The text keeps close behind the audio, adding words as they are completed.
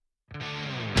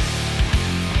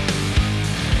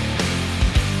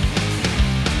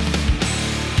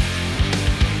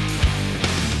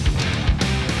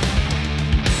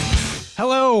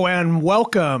Hello and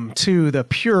welcome to the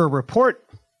Pure Report,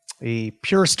 the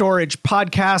Pure Storage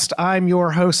podcast. I'm your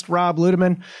host, Rob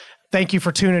Ludeman. Thank you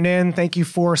for tuning in. Thank you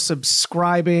for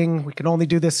subscribing. We can only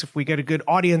do this if we get a good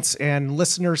audience and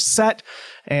listener set,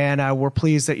 and we're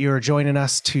pleased that you're joining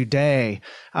us today.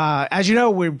 As you know,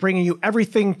 we're bringing you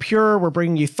everything Pure. We're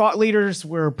bringing you thought leaders.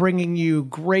 We're bringing you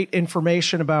great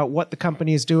information about what the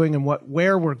company is doing and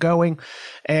where we're going.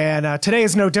 And today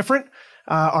is no different.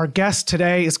 Our guest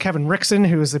today is Kevin Rickson,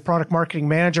 who is the product marketing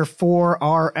manager for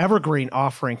our Evergreen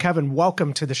offering. Kevin,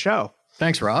 welcome to the show.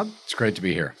 Thanks, Rob. It's great to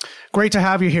be here. Great to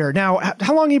have you here. Now,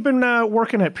 how long have you been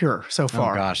working at Pure so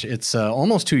far? Oh, gosh. It's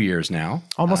almost 2 years now.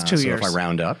 Almost 2 years. So if I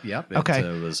round up, yep. Okay.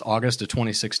 It was August of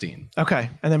 2016. Okay.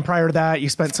 And then prior to that, you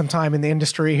spent some time in the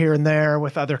industry here and there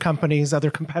with other companies,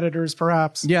 other competitors,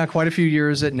 perhaps? Yeah, quite a few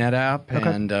years at NetApp. Okay.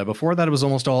 And before that, it was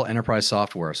almost all enterprise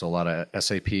software. So a lot of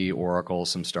SAP, Oracle,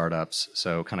 some startups.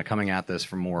 So kind of coming at this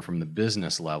from the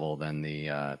business level than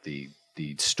the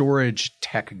storage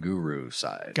tech guru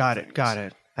side. Got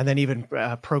it. And then even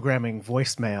programming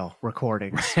voicemail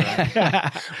recordings.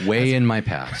 Right? Way in my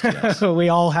past, yes. We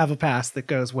all have a past that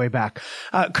goes way back.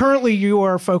 Currently, you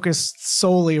are focused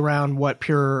solely around what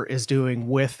Pure is doing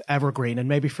with Evergreen. And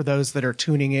maybe for those that are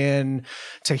tuning in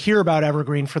to hear about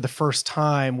Evergreen for the first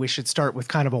time, we should start with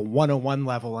kind of a 101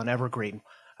 level on Evergreen.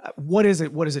 What is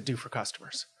it? What does it do for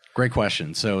customers? Great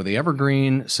question. So the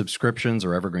Evergreen subscriptions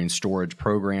or Evergreen Storage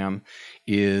program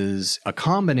is a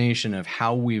combination of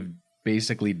how we've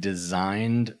basically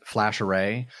designed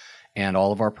FlashArray and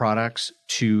all of our products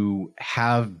to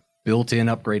have built-in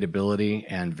upgradability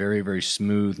and very, very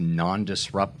smooth,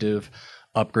 non-disruptive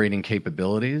upgrading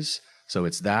capabilities. So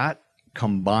it's that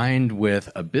combined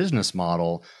with a business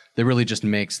model that really just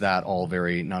makes that all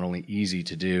very not only easy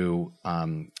to do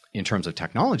in terms of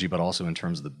technology, but also in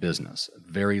terms of the business.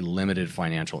 Very limited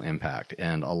financial impact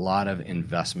and a lot of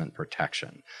investment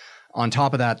protection. On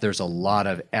top of that, there's a lot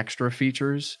of extra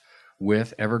features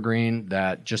with Evergreen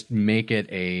that just make it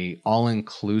a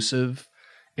all-inclusive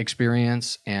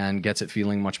experience and gets it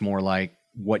feeling much more like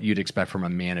what you'd expect from a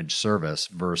managed service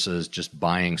versus just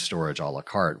buying storage a la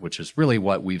carte, which is really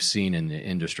what we've seen in the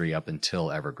industry up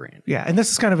until Evergreen. Yeah, and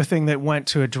this is kind of a thing that went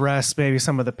to address maybe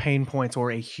some of the pain points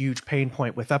or a huge pain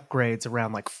point with upgrades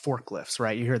around like forklifts,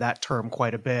 right? You hear that term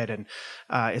quite a bit, and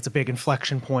it's a big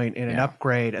inflection point in an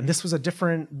upgrade. And this was a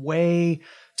different way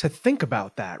to think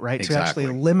about that, right? Exactly. To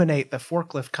actually eliminate the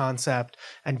forklift concept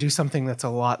and do something that's a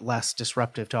lot less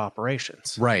disruptive to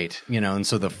operations. Right. And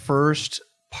so the first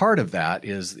part of that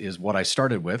is what I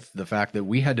started with, the fact that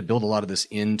we had to build a lot of this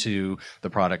into the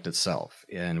product itself.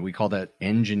 And we call that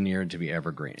engineered to be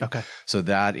evergreen. Okay. So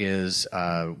that is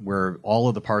where all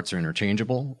of the parts are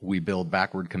interchangeable. We build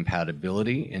backward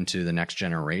compatibility into the next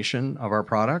generation of our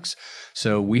products.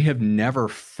 So we have never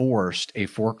forced a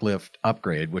forklift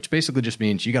upgrade, which basically just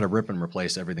means you got to rip and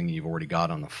replace everything you've already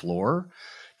got on the floor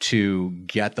to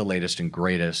get the latest and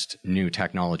greatest new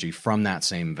technology from that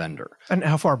same vendor. And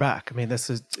how far back? I mean, this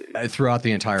is throughout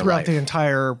the entire life. Throughout the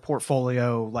entire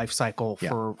portfolio life cycle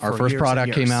for our first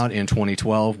product came out in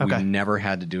 2012. Okay. We never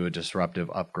had to do a disruptive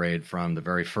upgrade from the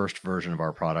very first version of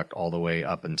our product all the way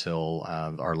up until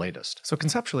our latest. So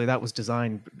conceptually, that was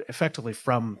designed effectively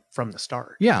from the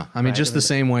start. Yeah. I mean, just the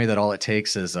same way that all it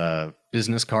takes is a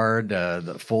business card,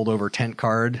 the fold-over tent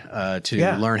card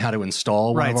to learn how to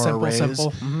install one of our arrays.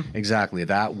 Simple. Mm-hmm. Exactly.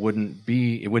 It wouldn't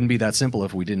be that simple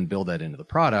if we didn't build that into the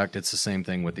product. It's the same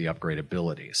thing with the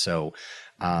upgradability. So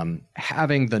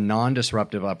having the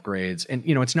non-disruptive upgrades, and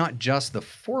it's not just the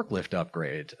forklift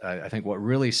upgrade. I think what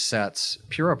really sets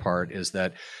Pure apart is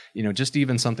that just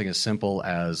even something as simple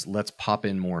as let's pop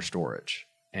in more storage.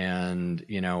 And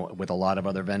with a lot of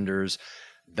other vendors,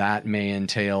 that may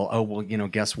entail,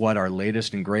 guess what? Our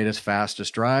latest and greatest,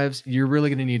 fastest drives, you're really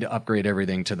going to need to upgrade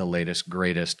everything to the latest,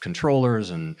 greatest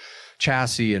controllers and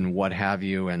chassis and what have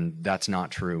you. And that's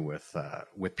not true with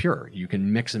Pure. You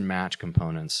can mix and match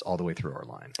components all the way through our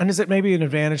line. And is it maybe an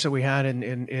advantage that we had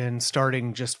in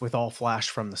starting just with all flash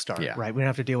from the start, right? We didn't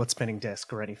have to deal with spinning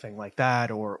disk or anything like that,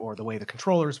 or the way the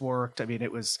controllers worked. I mean,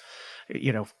 it was,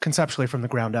 conceptually from the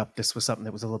ground up, this was something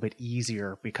that was a little bit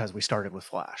easier because we started with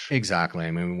flash. Exactly.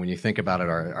 I mean, when you think about it,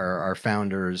 our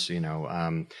founders,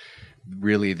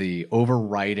 really the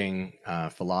overriding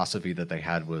philosophy that they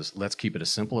had was let's keep it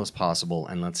as simple as possible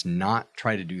and let's not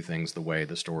try to do things the way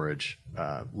the storage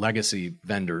legacy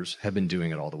vendors have been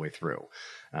doing it all the way through.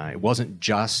 It wasn't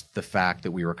just the fact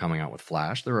that we were coming out with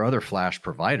Flash. There were other Flash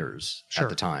providers at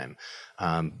the time,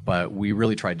 but we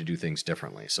really tried to do things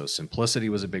differently. So simplicity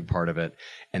was a big part of it.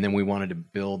 And then we wanted to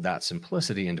build that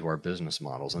simplicity into our business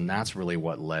models. And that's really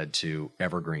what led to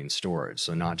Evergreen Storage.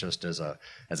 So not just as a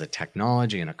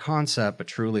technology and a concept, but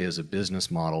truly as a business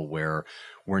model where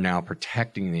we're now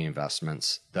protecting the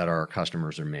investments that our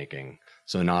customers are making.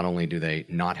 So not only do they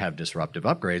not have disruptive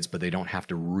upgrades, but they don't have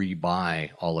to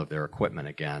rebuy all of their equipment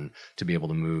again to be able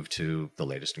to move to the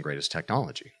latest and greatest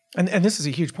technology. And this is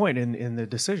a huge point in the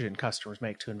decision customers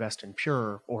make to invest in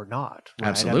Pure or not. Right?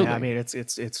 Absolutely. I mean,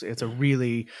 it's a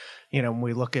really, when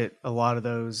we look at a lot of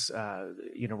those,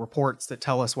 reports that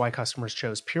tell us why customers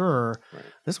chose Pure, right.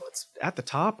 This one's at the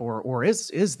top or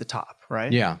is the top,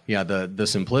 right? Yeah. The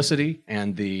simplicity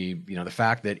and the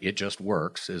fact that it just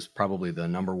works is probably the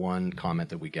number one comment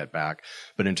that we get back.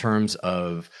 But in terms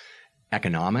of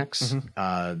economics,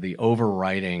 the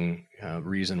overriding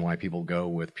reason why people go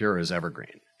with Pure is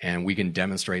Evergreen. And we can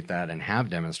demonstrate that and have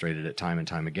demonstrated it time and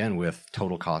time again with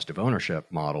total cost of ownership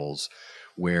models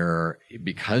where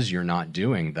because you're not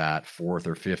doing that fourth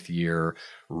or fifth year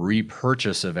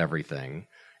repurchase of everything,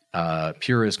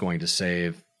 Pure is going to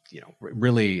save,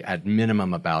 really at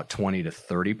minimum about 20 to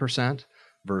 30%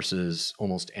 versus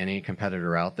almost any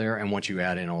competitor out there. And once you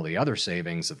add in all the other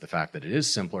savings of the fact that it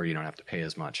is simpler, you don't have to pay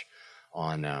as much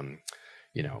on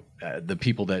the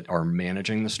people that are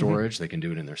managing the storage. They can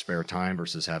do it in their spare time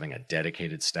versus having a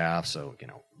dedicated staff. So,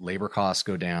 labor costs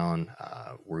go down.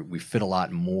 We fit a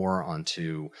lot more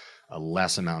onto a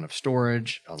less amount of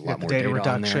storage, a lot more data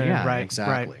reduction, on there. Yeah, right,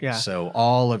 exactly. Right, yeah. So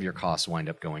all of your costs wind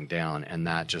up going down, and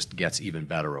that just gets even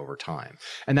better over time.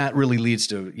 And that really leads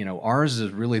to, ours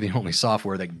is really the only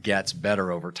software that gets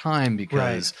better over time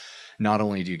because not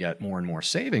only do you get more and more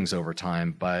savings over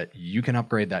time, but you can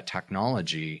upgrade that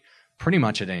technology pretty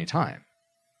much at any time.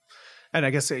 And I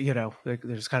guess,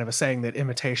 there's kind of a saying that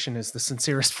imitation is the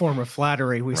sincerest form of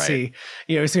flattery. We see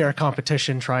our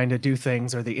competition trying to do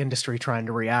things or the industry trying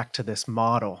to react to this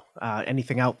model.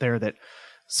 Anything out there that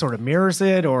sort of mirrors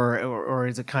it or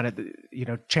is it kind of,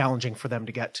 challenging for them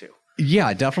to get to?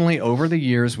 Yeah, definitely. Over the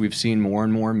years, we've seen more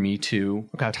and more Me Too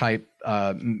type,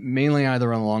 mainly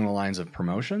either along the lines of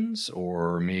promotions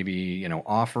or maybe,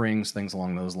 offerings, things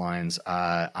along those lines.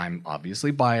 I'm obviously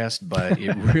biased, but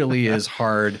it really is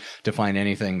hard to find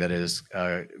anything that is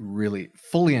really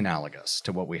fully analogous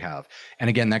to what we have. And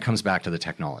again, that comes back to the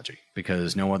technology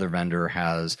because no other vendor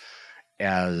has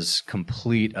as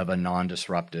complete of a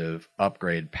non-disruptive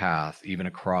upgrade path, even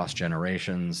across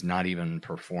generations, not even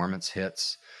performance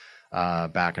hits.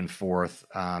 Back and forth.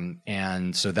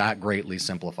 And so that greatly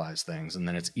simplifies things. And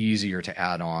then it's easier to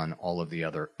add on all of the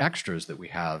other extras that we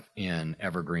have in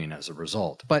Evergreen as a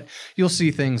result. But you'll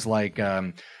see things like,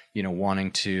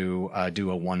 wanting to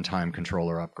do a one-time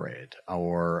controller upgrade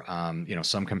or,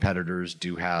 some competitors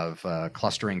do have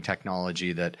clustering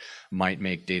technology that might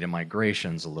make data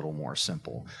migrations a little more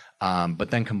simple. But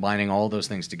then combining all those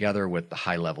things together with the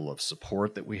high level of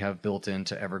support that we have built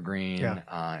into Evergreen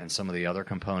and some of the other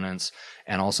components,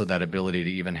 and also that ability to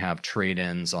even have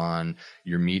trade-ins on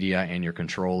your media and your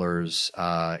controllers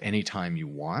anytime you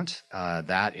want,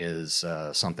 that is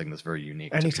something that's very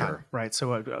unique to Pure. Right?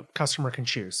 So a customer can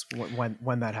choose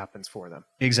when that happens for them.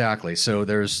 Exactly. So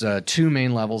there's two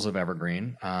main levels of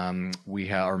Evergreen. We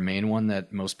have our main one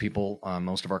that most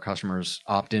of our customers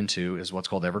opt into is what's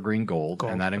called Evergreen Gold.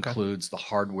 And that includes the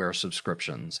hardware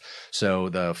subscriptions. So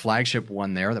the flagship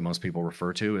one there that most people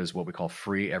refer to is what we call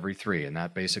free every 3. And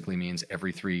that basically means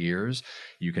every 3 years,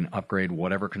 you can upgrade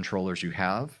whatever controllers you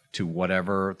have to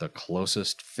whatever the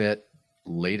closest fit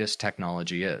latest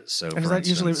technology is. So and is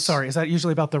that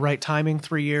usually about the right timing,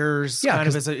 3 years? Yeah, kind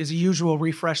of is a usual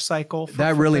refresh cycle.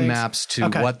 That really maps to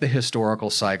what the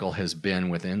historical cycle has been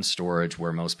within storage,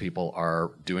 where most people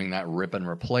are doing that rip and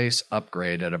replace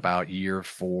upgrade at about year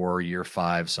 4, year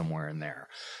 5, somewhere in there.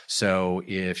 So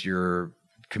if you're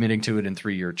committing to it in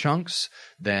 3-year chunks,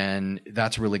 then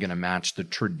that's really going to match the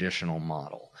traditional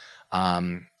model.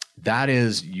 That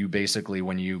is, you basically,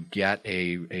 when you get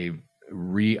a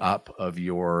re-up of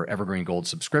your Evergreen Gold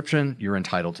subscription, you're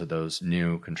entitled to those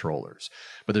new controllers.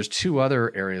 But there's 2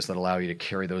 other areas that allow you to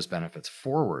carry those benefits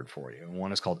forward for you.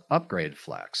 One is called Upgrade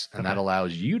Flex, and that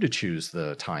allows you to choose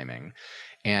the timing,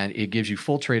 and it gives you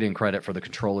full trade-in credit for the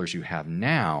controllers you have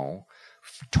now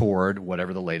toward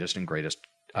whatever the latest and greatest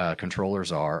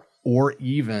controllers are or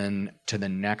even to the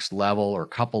next level or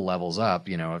couple levels up.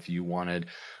 If you wanted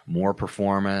more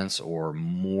performance or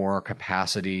more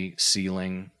capacity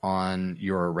ceiling on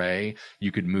your array,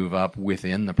 you could move up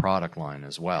within the product line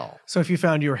as well. So if you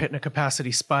found you were hitting a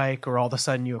capacity spike, or all of a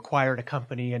sudden you acquired a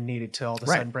company and needed to all of a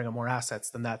sudden bring on more assets,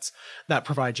 then that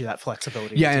provides you that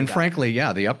flexibility. Yeah, and frankly,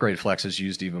 the upgrade flex is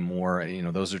used even more.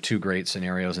 Those are two great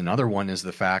scenarios. Another one is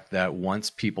the fact that once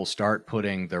people start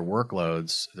putting their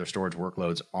storage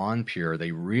workloads on Pure,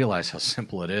 they realize how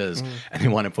simple it is, and they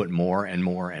want to put more and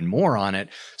more and more on it.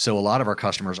 So a lot of our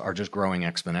customers are just growing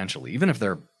exponentially, even if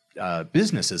their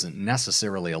business isn't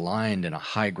necessarily aligned in a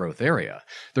high growth area.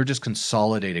 They're just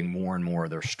consolidating more and more of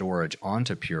their storage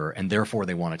onto Pure, and therefore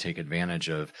they want to take advantage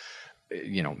of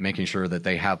making sure that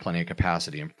they have plenty of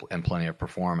capacity and plenty of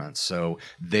performance. So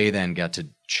they then get to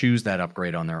choose that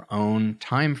upgrade on their own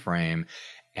time frame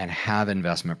and have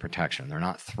investment protection. They're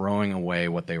not throwing away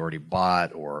what they already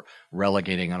bought or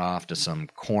relegating it off to some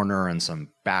corner and some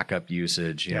backup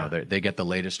usage. They get the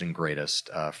latest and greatest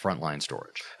frontline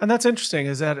storage. And that's interesting.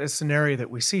 Is that a scenario that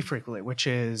we see frequently, which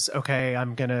is, okay,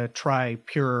 I'm going to try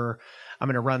Pure. I'm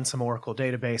going to run some Oracle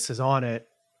databases on it.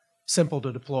 Simple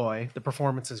to deploy. The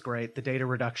performance is great. The data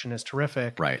reduction is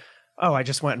terrific. Right. Oh, I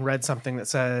just went and read something that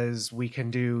says we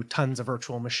can do tons of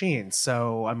virtual machines.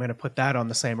 So I'm going to put that on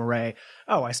the same array.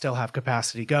 Oh, I still have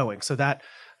capacity going. So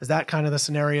is that kind of the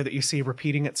scenario that you see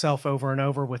repeating itself over and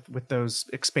over with those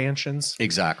expansions?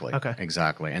 Exactly. Okay.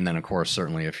 Exactly. And then, of course,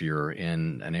 certainly if you're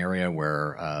in an area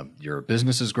where your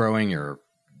business is growing, you're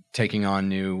taking on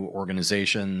new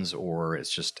organizations, or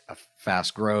it's just a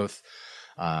fast growth,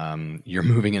 you're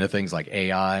moving into things like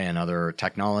AI and other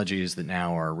technologies that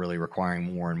now are really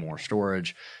requiring more and more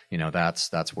storage.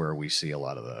 That's where we see a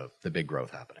lot of the big growth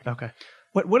happening. Okay.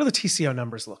 What do the TCO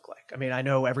numbers look like? I mean, I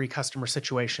know every customer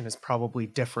situation is probably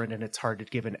different, and it's hard to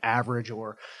give an average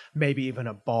or maybe even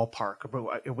a ballpark.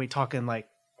 But are we talking like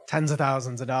tens of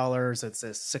thousands of dollars? It's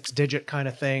a 6-digit kind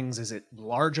of things. Is it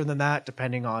larger than that,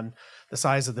 depending on the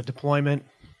size of the deployment?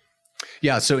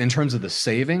 Yeah, so in terms of the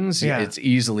savings, it's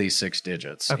easily 6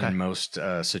 digits in most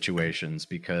situations,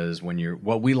 because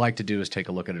what we like to do is take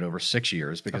a look at it over 6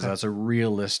 years, because that's a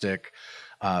realistic,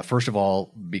 first of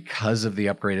all, because of the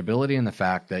upgradability and the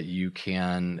fact that you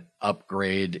can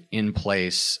upgrade in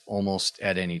place almost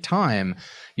at any time.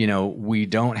 We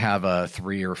don't have a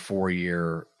 3 or 4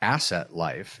 year asset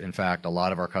life. In fact, a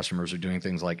lot of our customers are doing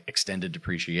things like extended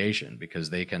depreciation,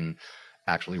 because they can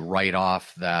actually write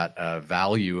off that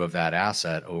value of that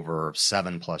asset over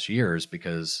 7+ years,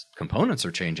 because components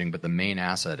are changing, but the main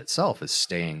asset itself is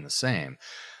staying the same.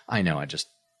 I know I just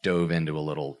dove into a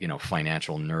little,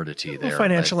 financial nerdity there.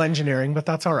 Financial engineering, but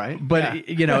that's all right. But,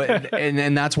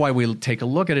 and that's why we take a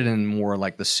look at it in more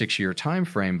like the 6-year time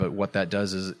frame. But what that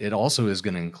does is it also is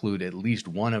going to include at least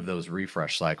one of those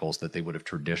refresh cycles that they would have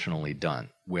traditionally done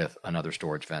with another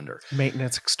storage vendor.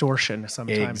 Maintenance extortion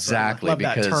sometimes. Exactly. I love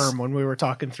that term when we were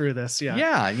talking through this.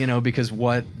 Yeah, because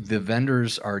what the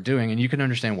vendors are doing, and you can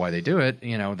understand why they do it,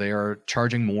 they are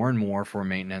charging more and more for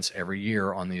maintenance every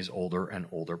year on these older and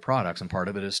older products. And part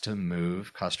of it is to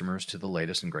move customers to the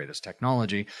latest and greatest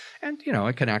technology. And,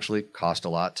 it can actually cost a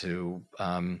lot to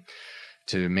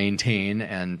maintain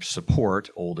and support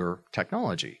older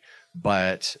technology.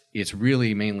 But it's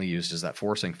really mainly used as that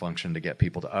forcing function to get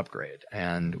people to upgrade.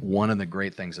 And one of the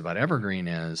great things about Evergreen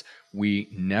is we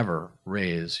never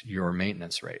raise your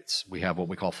maintenance rates. We have what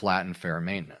we call flat and fair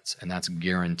maintenance, and that's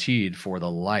guaranteed for the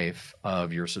life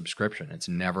of your subscription. It's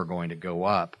never going to go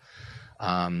up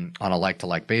on a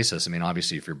like-to-like basis. I mean,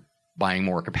 obviously, if you're buying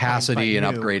more capacity and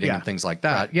upgrading and things like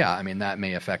that, that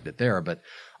may affect it there. But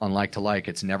on like-to-like,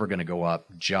 it's never going to go up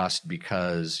just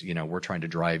because, we're trying to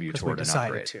drive you toward an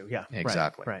upgrade.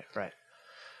 Exactly. Right.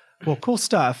 Well, cool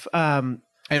stuff. And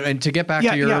to get back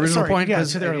to your original point,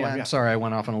 because I'm sorry, I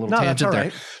went off on a little tangent there.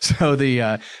 Right. So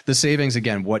the savings,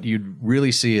 again, what you'd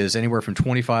really see is anywhere from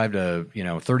 25 to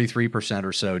 33%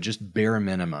 or so, just bare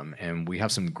minimum. And we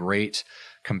have some great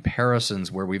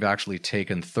comparisons where we've actually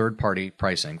taken third-party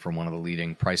pricing from one of the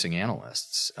leading pricing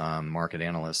analysts, market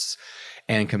analysts,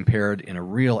 and compared in a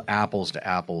real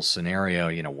apples-to-apples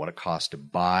scenario, what it costs to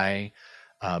buy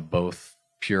both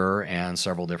Pure and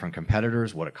several different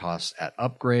competitors, what it costs at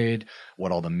upgrade,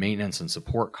 what all the maintenance and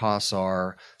support costs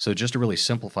are. So just a really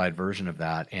simplified version of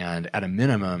that. And at a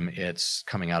minimum, it's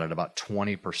coming out at about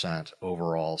 20%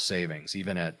 overall savings,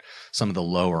 even at some of the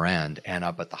lower end. And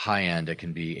up at the high end, it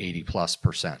can be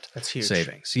 80+%. That's huge.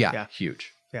 Savings. Yeah,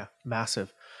 huge. Yeah,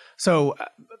 massive. So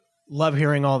love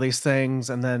hearing all these things,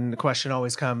 and then the question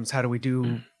always comes, how do we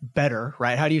do better,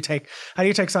 right? How do you take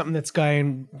something that's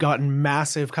gotten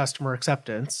massive customer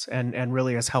acceptance and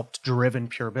really has helped driven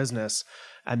Pure business,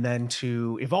 and then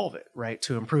to evolve it, right,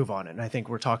 to improve on it? And I think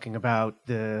we're talking about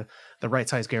the right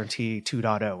size guarantee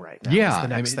 2.0 right now. Yeah, is the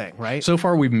next thing, right? So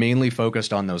far, we've mainly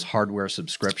focused on those hardware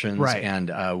subscriptions, right.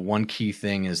 And one key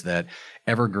thing is that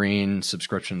Evergreen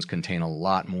subscriptions contain a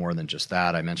lot more than just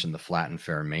that. I mentioned the flat and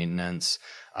fair maintenance.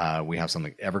 We have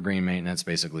something Evergreen maintenance.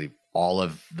 Basically, all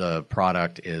of the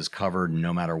product is covered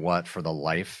no matter what for the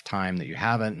lifetime that you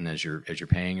have it, and as you're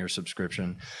paying your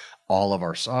subscription. All of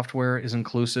our software is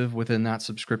inclusive within that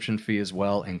subscription fee as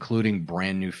well, including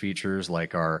brand new features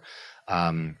like our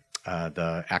the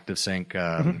ActiveSync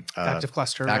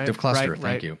ActiveCluster. ActiveCluster,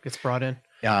 thank you. It's brought in.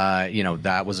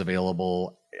 That was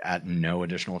available at no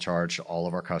additional charge to all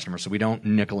of our customers. So we don't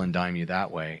nickel and dime you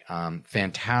that way.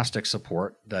 Fantastic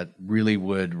support that really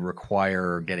would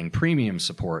require getting premium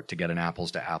support to get an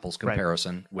apples to apples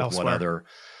comparison with elsewhere. what other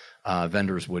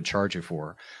vendors would charge you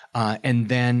for. And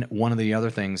then one of the other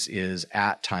things is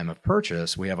at time of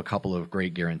purchase, we have a couple of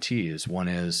great guarantees. One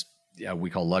is we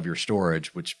call Love Your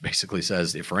Storage, which basically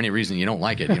says if for any reason you don't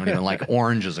like it, you don't even like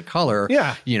orange as a color,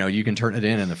 you can turn it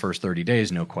in the first 30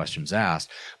 days, no questions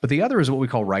asked. But the other is what we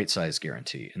call right size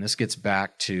guarantee. And this gets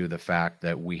back to the fact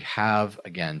that we have,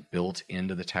 again, built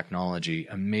into the technology,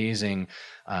 amazing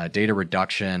data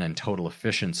reduction and total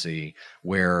efficiency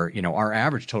where, our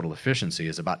average total efficiency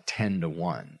is about 10 to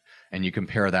 1. And you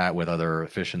compare that with other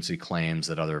efficiency claims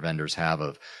that other vendors have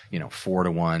of, 4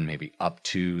 to 1, maybe up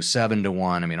to 7 to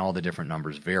 1. I mean, all the different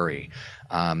numbers vary.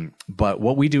 But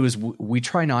what we do is we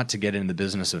try not to get into the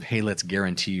business of, hey, let's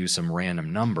guarantee you some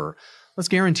random number. Let's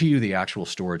guarantee you the actual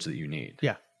storage that you need.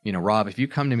 Yeah. Rob, if you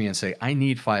come to me and say, I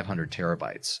need 500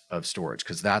 terabytes of storage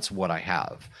because that's what I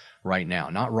have right now.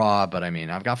 Not raw, but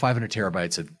I've got 500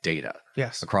 terabytes of data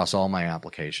across all my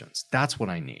applications. That's what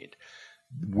I need.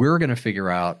 We're going to figure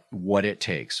out what it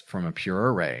takes from a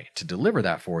Pure array to deliver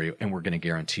that for you, and we're going to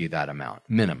guarantee that amount,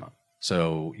 minimum.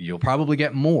 So you'll probably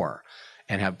get more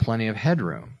and have plenty of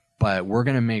headroom, but we're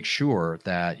going to make sure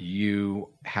that you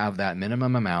have that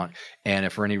minimum amount, and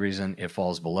if for any reason it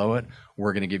falls below it,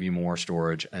 we're going to give you more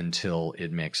storage until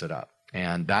it makes it up.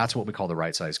 And that's what we call the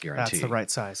right size guarantee. That's the right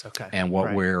size. Okay. And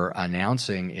what we're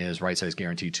announcing is right size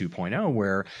guarantee 2.0,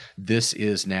 where this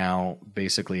is now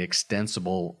basically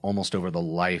extensible almost over the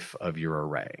life of your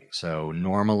array. So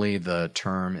normally the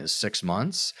term is 6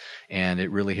 months, and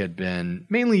it really had been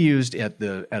mainly used at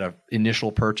an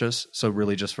initial purchase. So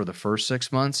really just for the first 6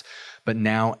 months, but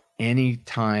now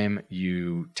anytime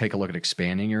you take a look at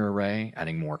expanding your array,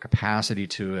 adding more capacity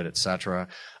to it, et cetera,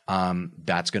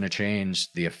 that's going to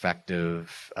change the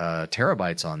effective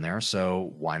terabytes on there.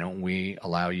 So why don't we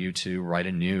allow you to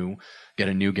get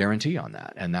a new guarantee on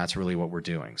that? And that's really what we're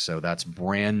doing. So that's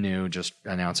brand new, just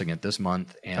announcing it this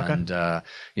month. And,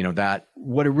 that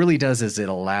what it really does is it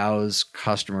allows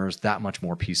customers that much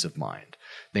more peace of mind.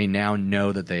 They now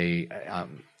know that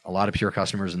a lot of Pure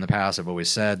customers in the past have always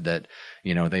said that,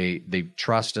 they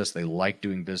trust us. They like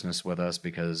doing business with us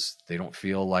because they don't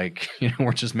feel like,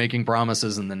 we're just making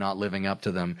promises and then not living up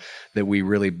to them, that we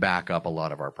really back up a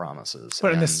lot of our promises.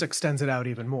 But and this extends it out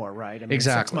even more, right?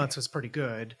 Exactly. 6 months is pretty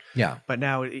good. Yeah. But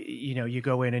now, you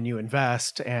go in and you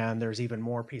invest, and there's even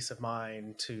more peace of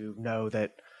mind to know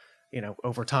that,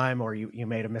 over time, or you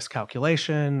made a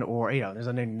miscalculation, or, there's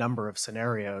a number of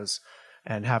scenarios.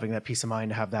 And having that peace of mind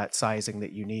to have that sizing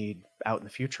that you need out in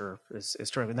the future is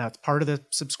true. And that's part of the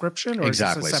subscription? Or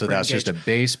exactly. So that's just a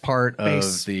base part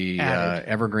of the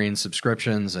Evergreen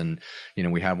subscriptions. And,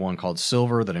 we have one called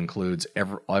Silver that includes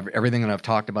everything that I've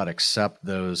talked about except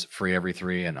those free every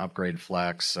 3 and Upgrade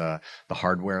Flex, the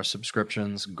hardware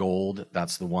subscriptions. Gold,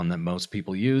 that's the one that most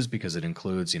people use because it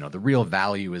includes, the real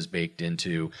value is baked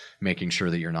into making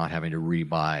sure that you're not having to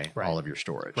rebuy all of your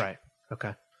storage. Right.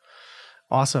 Okay.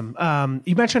 Awesome.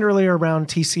 You mentioned earlier around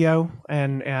TCO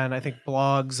and I think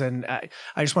blogs, and I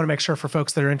just want to make sure for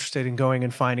folks that are interested in going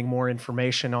and finding more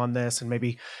information on this, and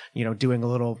maybe doing a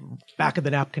little back of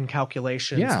the napkin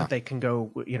calculations that they can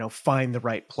go find the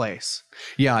right place.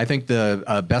 Yeah, I think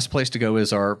the best place to go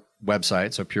is our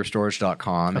website, so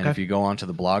purestorage.com. And if you go onto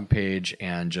the blog page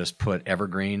and just put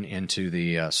Evergreen into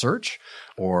the search,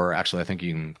 or actually I think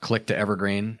you can click to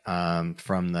Evergreen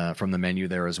from the menu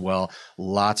there as well.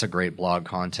 Lots of great blog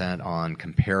content on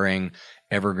comparing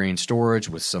Evergreen Storage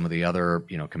with some of the other,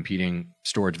 competing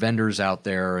storage vendors out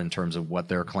there in terms of what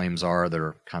their claims are that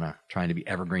are kind of trying to be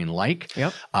Evergreen-like.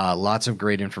 Yep. Lots of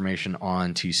great information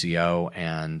on TCO,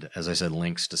 and as I said,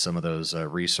 links to some of those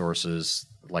resources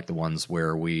like the ones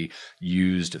where we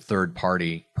used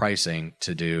third-party pricing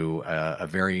to do a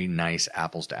very nice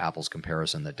apples-to-apples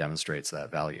comparison that demonstrates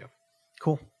that value.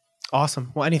 Cool.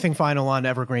 Awesome. Well, anything final on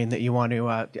Evergreen that you want to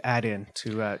add in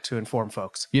to inform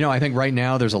folks? I think right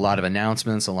now there's a lot of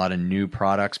announcements, a lot of new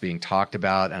products being talked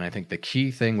about. And I think the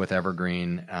key thing with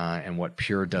Evergreen and what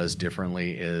Pure does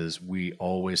differently is we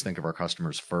always think of our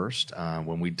customers first.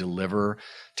 When we deliver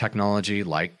technology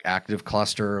like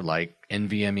ActiveCluster, like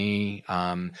NVMe,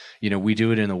 we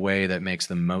do it in a way that makes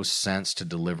the most sense to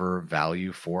deliver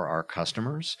value for our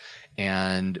customers.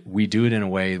 And we do it in a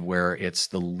way where it's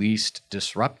the least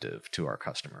disruptive to our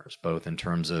customers, both in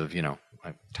terms of,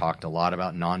 I've talked a lot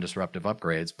about non-disruptive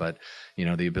upgrades, but,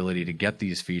 the ability to get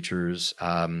these features,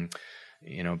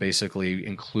 basically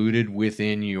included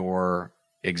within your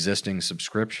existing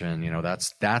subscription,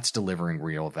 that's delivering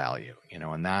real value,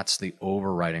 and that's the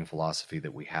overriding philosophy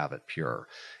that we have at Pure,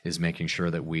 is making sure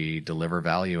that we deliver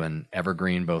value. And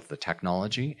Evergreen, both the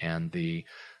technology and the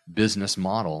business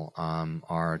model,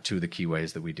 are two of the key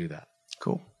ways that we do that.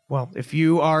 Cool. Well, if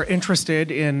you are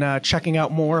interested in checking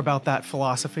out more about that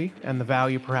philosophy and the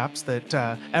value perhaps that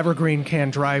Evergreen can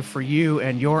drive for you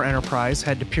and your enterprise,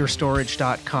 head to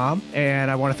purestorage.com. And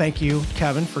I want to thank you,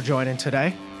 Kevin, for joining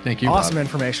today. Thank you, Awesome Rob.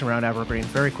 information around Evergreen.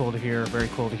 Very cool to hear. Very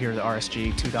cool to hear the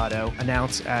RSG 2.0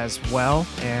 announced as well.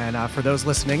 And for those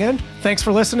listening in, thanks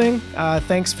for listening.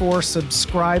 Thanks for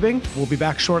subscribing. We'll be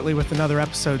back shortly with another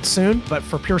episode soon. But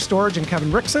for Pure Storage and Kevin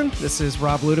Rickson, this is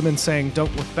Rob Ludeman saying,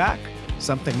 don't look back.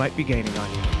 Something might be gaining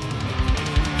on you.